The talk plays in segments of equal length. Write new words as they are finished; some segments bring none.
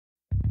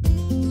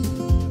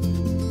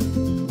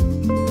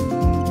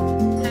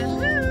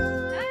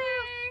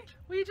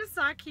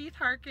Keith,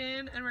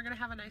 Harkin, and we're gonna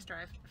have a nice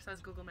drive. It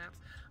says Google Maps.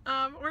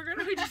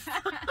 We just says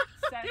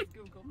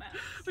Google Maps.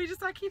 We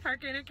just saw Keith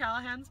Harkin at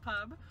Callahan's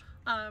pub.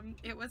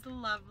 It was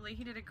lovely.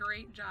 He did a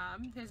great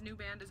job. His new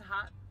band is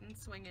hot and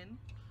swinging.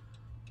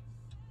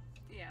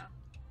 Yeah.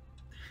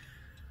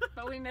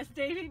 But we miss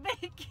Davey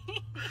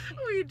Bakey.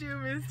 We do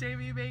miss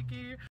Davey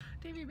Bakey.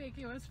 Davey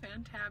Bakey was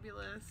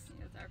fantabulous.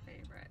 He was our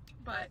favorite.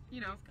 But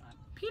you know,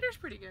 Peter's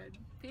pretty good.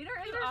 Peter's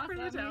awesome.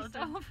 Pretty talented. He's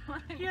so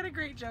fun. He had a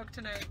great joke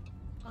tonight.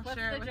 I'll What's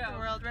share it the with joke? the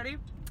world. Ready?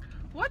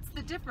 What's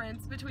the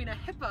difference between a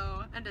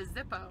hippo and a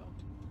Zippo?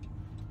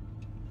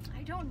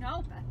 I don't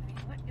know, Bethany.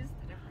 What is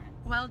the difference?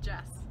 Well,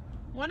 Jess,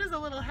 one is a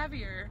little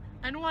heavier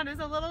and one is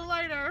a little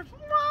lighter.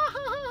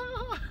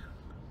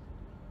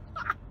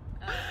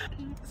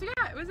 So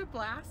yeah, it was a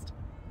blast.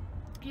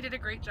 He did a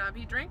great job.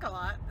 He drank a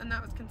lot, and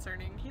that was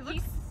concerning.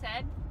 He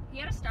said he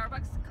had a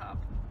Starbucks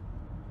cup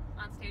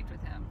on stage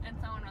with him, and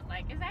someone was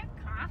like, "Is that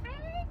coffee?"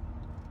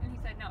 And he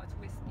said, "No, it's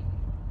whiskey."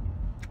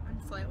 I'm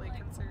slightly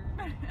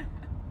concerned.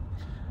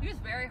 He was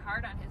very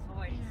hard on his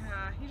voice.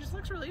 Yeah, he just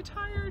looks really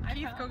tired.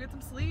 Keith, go get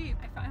some sleep.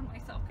 I find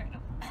myself kind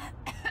of,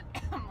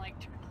 I'm like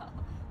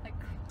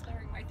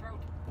clearing my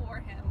throat for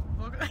him.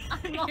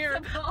 Here,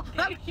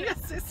 let me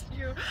assist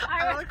you.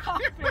 I was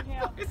helping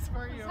him.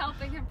 For you. I was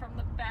helping him from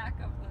the back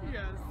of the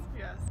room.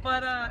 Yes.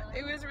 But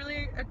it was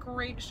really a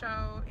great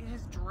show.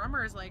 His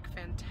drummer is like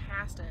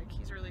fantastic.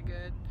 He's really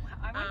good.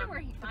 I wonder where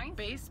he finds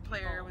the bass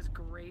player was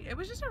great. It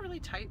was just a really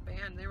tight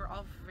band. They were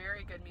all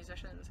very good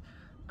musicians.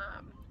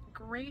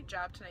 Great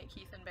job tonight,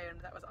 Keith and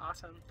band. That was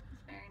awesome.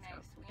 It's very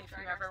nice. So if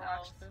you ever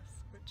watch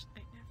this, which I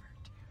never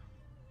do.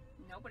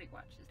 Nobody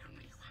watches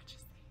these.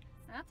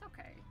 And that's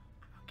okay.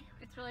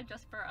 It's really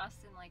just for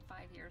us in like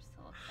 5 years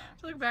to look back.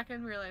 To look back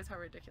and realize how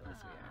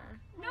ridiculous we are.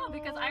 No,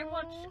 because I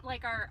watched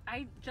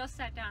I just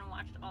sat down and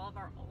watched all of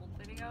our old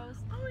videos.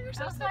 Oh, you're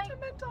so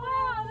sentimental. Like,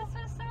 wow, this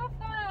is so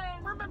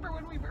fun. Remember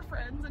when we were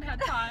friends and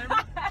had time?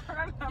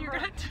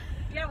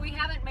 Yeah, we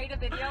haven't made a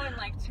video in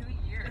like 2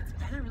 years. It's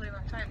been a really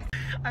long time.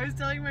 I was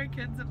telling my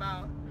kids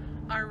about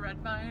our Red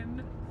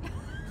Vine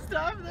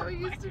stuff that we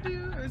used to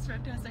do. It was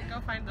fantastic. Go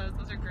find those.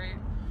 Those are great.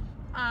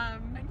 I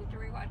need to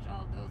rewatch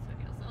all of those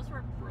videos. Those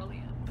were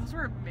brilliant. Those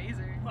were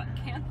amazing. What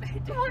can't they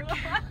do?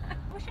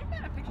 We should have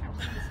had a picture of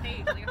us on the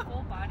stage, like a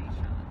full body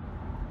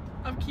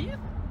shot. Of Keith?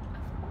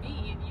 Of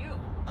me and you.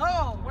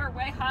 Oh! We're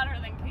way hotter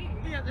than Keith.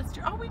 Yeah, that's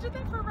true. Oh, we did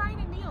that for Ryan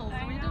and Niels.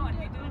 I know, and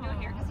we didn't do it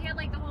here. Because he had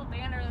like the whole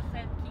banner that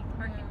said Keith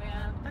Harkin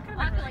Band. I'll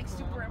have to like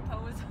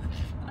superimpose.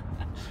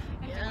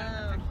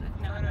 Yeah.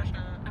 No,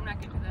 I'm not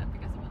going to do that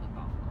because it will look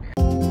awful.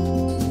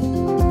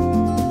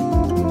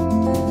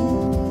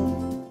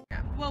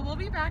 Yeah. Well, we'll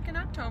be back in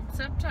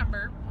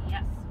September.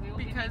 Yes, we will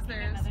because be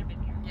making another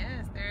video.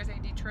 Yes, there's a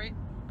Detroit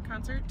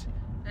concert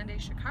and a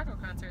Chicago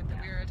concert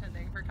that we are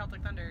attending for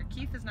Celtic Thunder.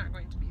 Keith is not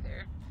going to be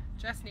there.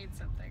 Jess needs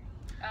something.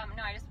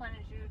 No, I just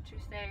wanted you to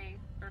say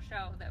or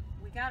show that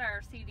we got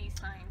our CD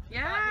signed.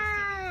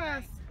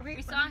 Yes!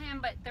 We saw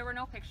him, but there were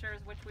no pictures,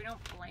 which we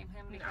don't blame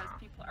him because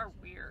people are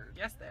weird.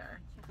 Yes, they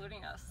are.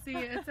 Including us. See,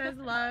 it says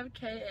Love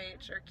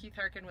KH or Keith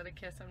Harkin with a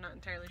kiss. I'm not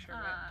entirely sure.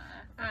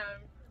 But,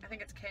 I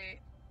think it's K.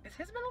 Is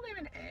his middle name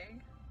an A?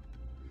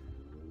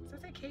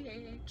 Does it say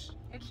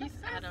KAH?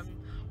 Keith Adam.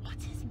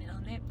 What's his middle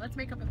name? Let's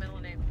make up a middle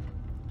name.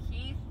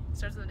 Keith.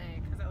 Starts with an A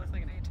because that looks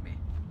like an A to me.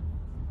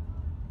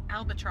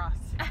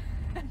 Albatross.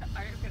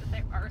 I was going to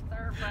say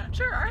Arthur, but...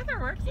 Sure, Arthur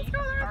works. Let's go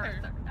with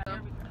Arthur. So,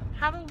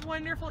 have a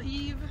wonderful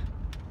eve.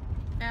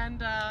 And,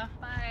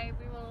 bye.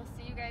 We will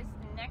see you guys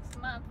next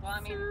month. Well,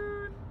 I mean...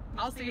 Soon.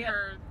 I'll see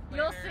her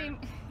later. You'll see...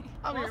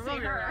 We'll see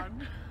her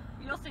around.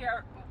 You'll see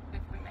her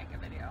if we make a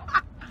video.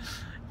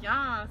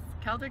 Yes.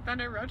 Celtic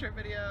Thunder road trip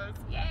videos.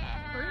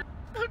 Yeah.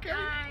 Okay.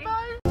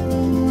 Bye.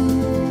 Bye.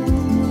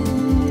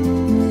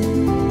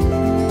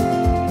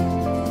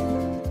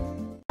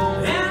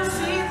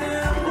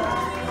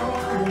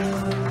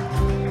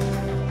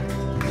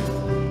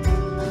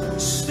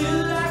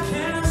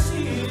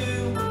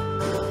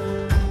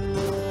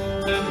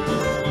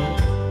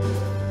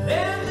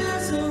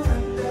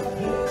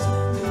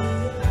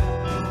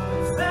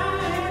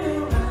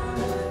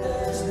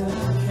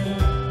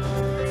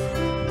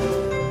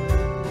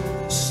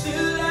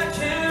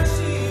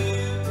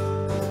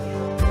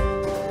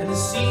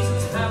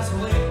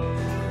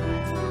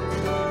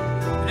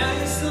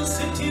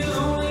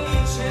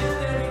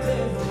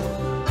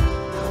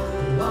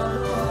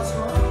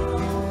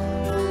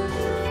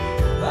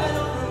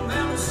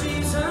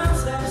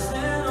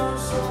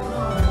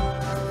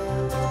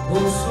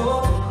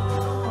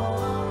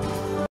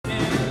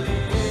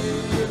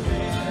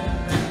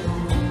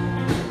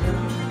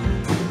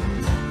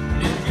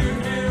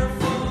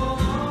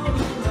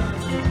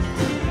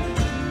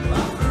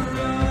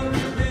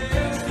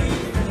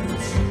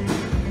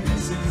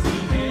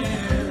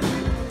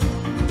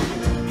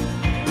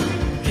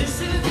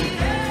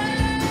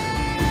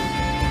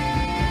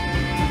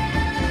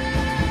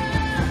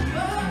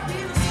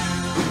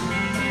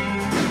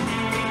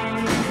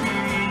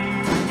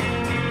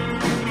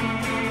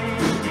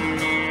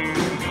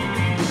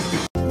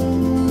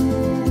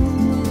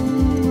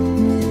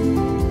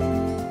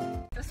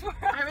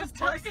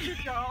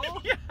 go?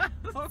 Yes.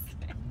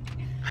 Okay.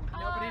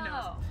 Nobody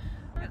knows.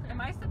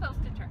 Am I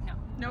supposed to turn? No.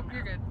 Nope,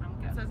 you're good. I'm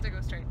It good. says to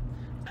go straight.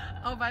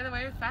 Oh, by the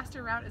way,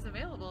 faster route is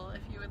available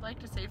if you would like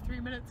to save 3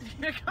 minutes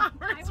via I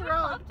Commerce would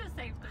Road. love to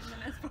save 3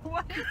 minutes, but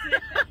what is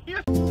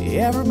it?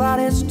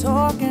 Everybody's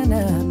talking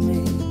at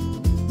me.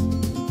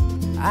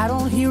 I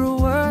don't hear a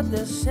word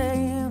they're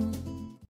saying.